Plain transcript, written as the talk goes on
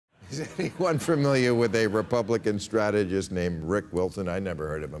Is anyone familiar with a Republican strategist named Rick Wilson? I never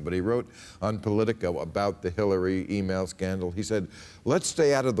heard of him, but he wrote on Politico about the Hillary email scandal. He said, let's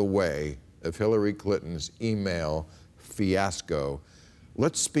stay out of the way of Hillary Clinton's email fiasco.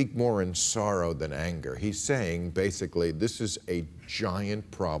 Let's speak more in sorrow than anger. He's saying, basically, this is a giant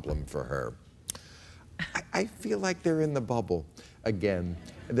problem for her. I feel like they're in the bubble again.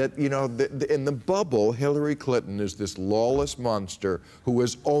 That, you know, in the bubble, Hillary Clinton is this lawless monster who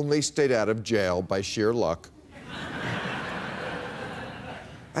has only stayed out of jail by sheer luck.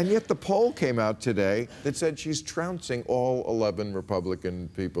 And yet the poll came out today that said she's trouncing all 11 Republican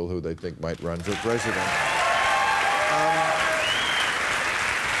people who they think might run for president.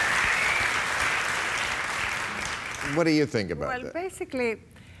 What do you think about that? Well, basically,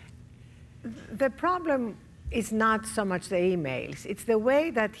 the problem is not so much the emails. It's the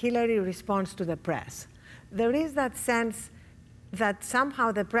way that Hillary responds to the press. There is that sense that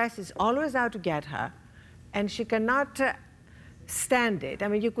somehow the press is always out to get her, and she cannot stand it. I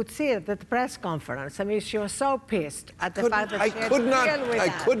mean, you could see it at the press conference. I mean, she was so pissed at the fact that she had to deal with that. I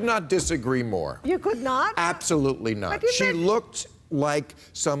could not disagree more. You could not? Absolutely not. She looked like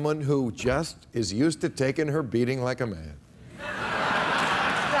someone who just is used to taking her beating like a man.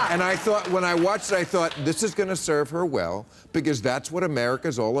 And I thought, when I watched it, I thought, this is going to serve her well, because that's what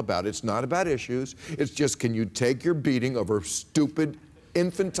America's all about. It's not about issues. It's just, can you take your beating over stupid,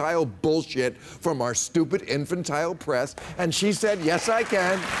 infantile bullshit from our stupid, infantile press? And she said, yes, I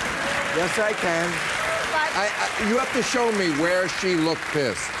can. Yes, I can. You have to show me where she looked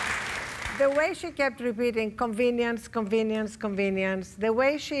pissed. The way she kept repeating convenience, convenience, convenience, the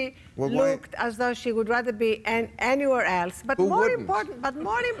way she looked as though she would rather be anywhere else. But more important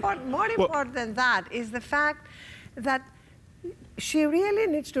than that is the fact that she really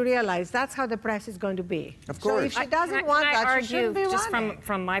needs to realize that's how the press is going to be. Of course. So if she doesn't want that, she shouldn't be just running.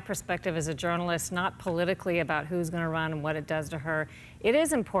 from my perspective as a journalist, not politically about who's going to run and what it does to her, it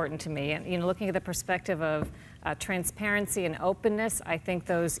is important to me. And, you know, looking at the perspective of transparency and openness, I think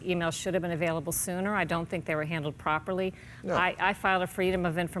those emails should have been available sooner. I don't think they were handled properly. No. I filed a Freedom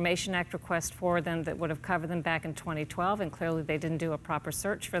of Information Act request for them that would have covered them back in 2012, and clearly they didn't do a proper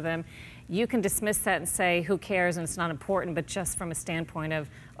search for them. You can dismiss that and say, who cares, and it's not important, but just from a standpoint of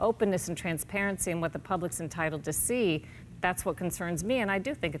openness and transparency and what the public's entitled to see, that's what concerns me, and I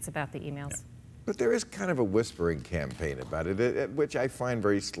do think it's about the emails. Yeah. But there is kind of a whispering campaign about it, which I find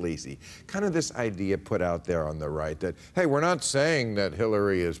very sleazy. Kind of this idea put out there on the right that, hey, we're not saying that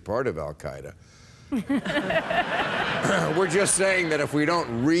Hillary is part of Al-Qaeda. We're just saying that if we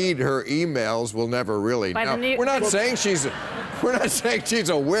don't read her emails, we'll never really know. We're not saying she's a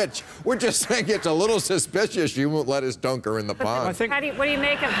witch. We're just saying it's a little suspicious she won't let us dunk her in the pond. What do you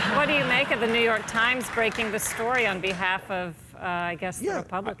make of the New York Times breaking the story on behalf of, I guess, the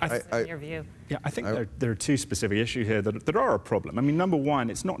Republicans, in your view? Yeah, I think there are two specific issues here that are a problem. I mean, number one,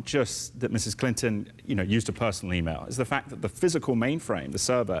 it's not just that Mrs. Clinton, you know, used a personal email. It's the fact that the physical mainframe, the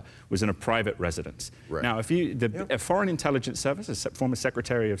server, was in a private residence. Right. Now, if a Foreign Intelligence Service, a former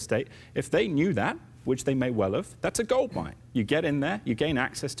Secretary of State, if they knew that, which they may well have, that's a gold mine. You get in there, you gain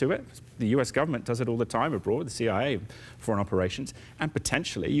access to it. The US government does it all the time abroad, the CIA, foreign operations, and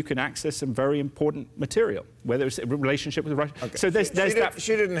potentially you can access some very important material, whether it's a relationship with Russia. Okay. So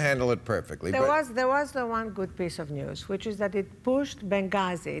she didn't handle it perfectly. There was the one good piece of news, which is that it pushed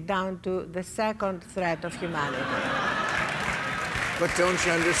Benghazi down to the second threat of humanity. But don't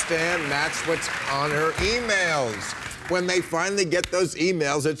you understand? That's what's on her emails. When they finally get those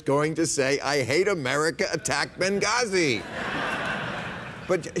emails, it's going to say, I hate America, attack Benghazi.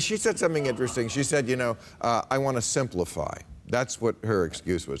 But she said something interesting. She said, you know, I want to simplify. That's what her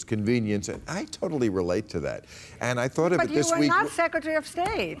excuse was, convenience. And I totally relate to that. And I thought of it this week. But you were not Secretary of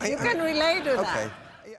State. You can relate to that.